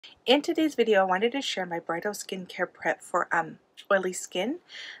In today's video, I wanted to share my bridal skincare prep for oily skin.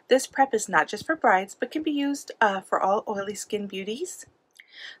 This prep is not just for brides, but can be used for all oily skin beauties.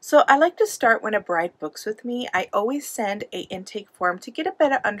 So I like to start when a bride books with me. I always send an intake form to get a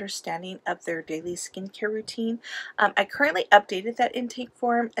better understanding of their daily skincare routine. I currently updated that intake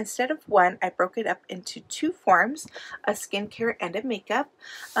form. Instead of one, I broke it up into two forms, a skincare and a makeup.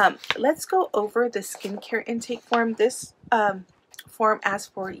 Let's go over the skincare intake form. This form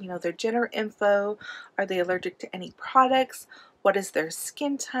asks for, their general info. Are they allergic to any products? What is their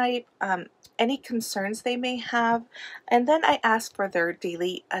skin type? Any concerns they may have, and then I ask for their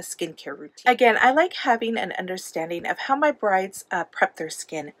daily skincare routine. Again, I like having an understanding of how my brides prep their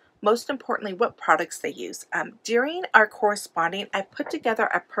skin. Most importantly, what products they use. During our corresponding, I put together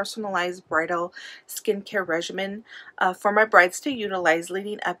a personalized bridal skincare regimen for my brides to utilize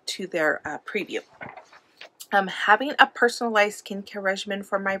leading up to their preview. Having a personalized skincare regimen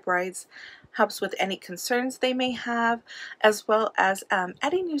for my brides helps with any concerns they may have, as well as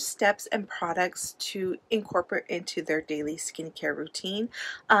adding new steps and products to incorporate into their daily skincare routine.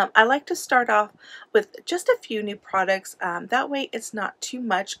 I like to start off with just a few new products. That way it's not too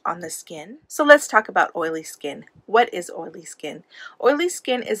much on the skin. So let's talk about oily skin. What is oily skin? Oily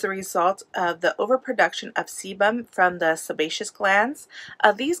skin is the result of the overproduction of sebum from the sebaceous glands.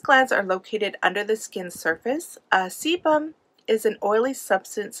 These glands are located under the skin surface. Sebum is an oily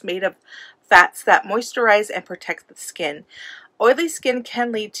substance made of fats that moisturize and protect the skin. Oily skin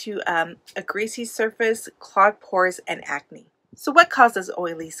can lead to a greasy surface, clogged pores, and acne. So what causes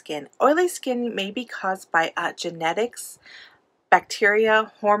oily skin? Oily skin may be caused by genetics,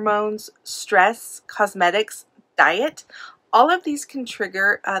 bacteria, hormones, stress, cosmetics, diet. All of these can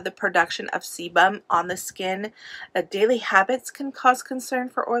trigger the production of sebum on the skin. Daily habits can cause concern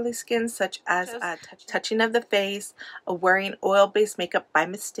for oily skin, such as touching of the face, wearing oil-based makeup by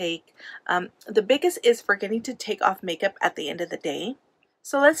mistake. The biggest is forgetting to take off makeup at the end of the day.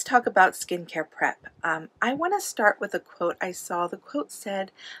 So let's talk about skincare prep. I want to start with a quote I saw. The quote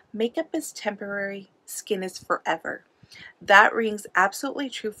said, "Makeup is temporary, skin is forever." That rings absolutely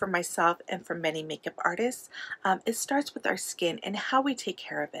true for myself and for many makeup artists. It starts with our skin and how we take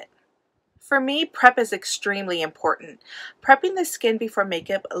care of it. For me, prep is extremely important. Prepping the skin before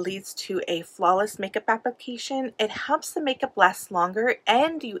makeup leads to a flawless makeup application. It helps the makeup last longer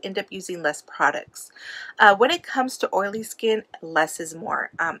and you end up using less products. When it comes to oily skin, less is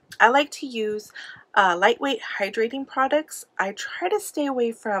more. I like to use lightweight hydrating products. I try to stay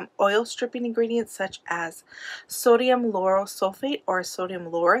away from oil stripping ingredients such as sodium lauryl sulfate or sodium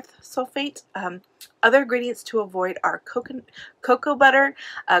lauryl sulfate. Other ingredients to avoid are cocoa butter,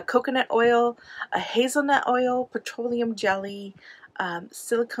 coconut oil, hazelnut oil, petroleum jelly,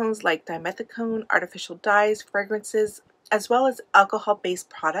 silicones like dimethicone, artificial dyes, fragrances, as well as alcohol-based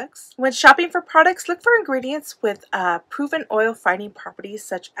products. When shopping for products, look for ingredients with proven oil-fighting properties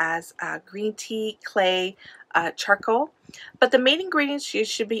such as green tea, clay, charcoal. But the main ingredients you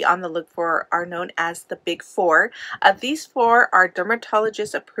should be on the look for are known as the Big Four. These four are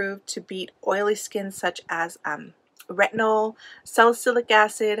dermatologist approved to beat oily skin such as retinol, salicylic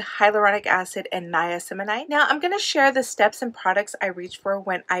acid, hyaluronic acid, and niacinamide. Now I'm going to share the steps and products I reach for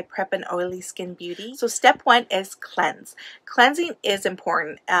when I prep an oily skin beauty. So step one is cleanse. Cleansing is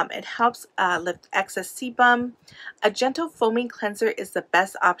important. It helps lift excess sebum. A gentle foaming cleanser is the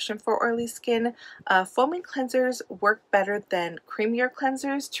best option for oily skin. Foaming cleansers work better than creamier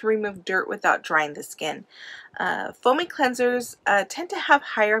cleansers to remove dirt without drying the skin. Foaming cleansers tend to have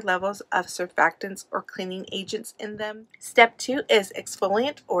higher levels of surfactants or cleaning agents in them. Step two is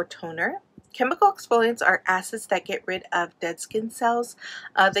exfoliant or toner. Chemical exfoliants are acids that get rid of dead skin cells.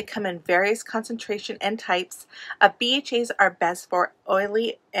 They come in various concentration and types. BHAs are best for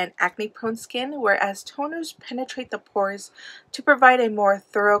oily and acne-prone skin, whereas toners penetrate the pores to provide a more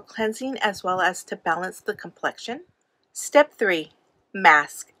thorough cleansing as well as to balance the complexion. Step three,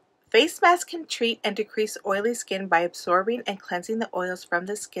 mask. Face masks can treat and decrease oily skin by absorbing and cleansing the oils from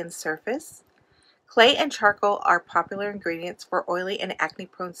the skin's surface. Clay and charcoal are popular ingredients for oily and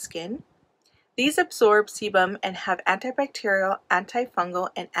acne-prone skin. These absorb sebum and have antibacterial, antifungal,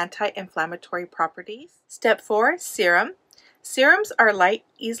 and anti-inflammatory properties. Step 4, serum. Serums are light,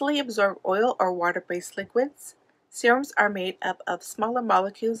 easily absorb oil or water-based liquids. Serums are made up of smaller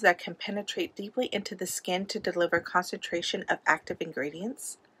molecules that can penetrate deeply into the skin to deliver concentration of active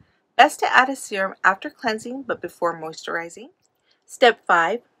ingredients. Best to add a serum after cleansing but before moisturizing. Step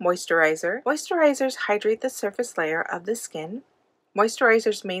 5, moisturizer. Moisturizers hydrate the surface layer of the skin.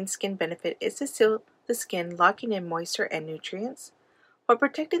 Moisturizer's main skin benefit is to seal the skin, locking in moisture and nutrients, while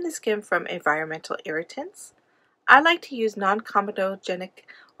protecting the skin from environmental irritants. I like to use non-comedogenic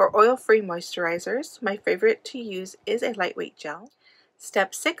For oil-free moisturizers, my favorite to use is a lightweight gel.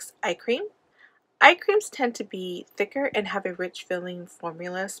 Step 6, eye cream. Eye creams tend to be thicker and have a rich filling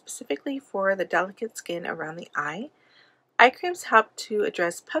formula specifically for the delicate skin around the eye. Eye creams help to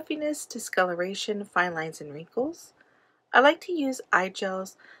address puffiness, discoloration, fine lines, and wrinkles. I like to use eye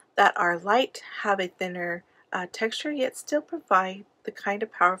gels that are light, have a thinner texture, yet still provide the kind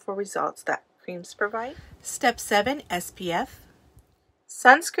of powerful results that creams provide. Step 7, SPF.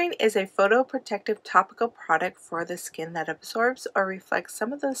 Sunscreen is a photoprotective topical product for the skin that absorbs or reflects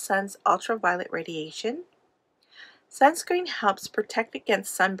some of the sun's ultraviolet radiation. Sunscreen helps protect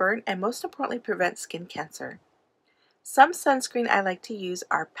against sunburn and most importantly prevent skin cancer. Some sunscreen I like to use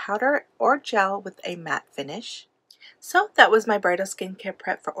are powder or gel with a matte finish. So that was my bridal skincare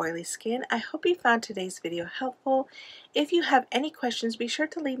prep for oily skin. I hope you found today's video helpful. If you have any questions, be sure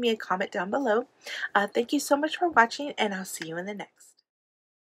to leave me a comment down below. Thank you so much for watching, and I'll see you in the next.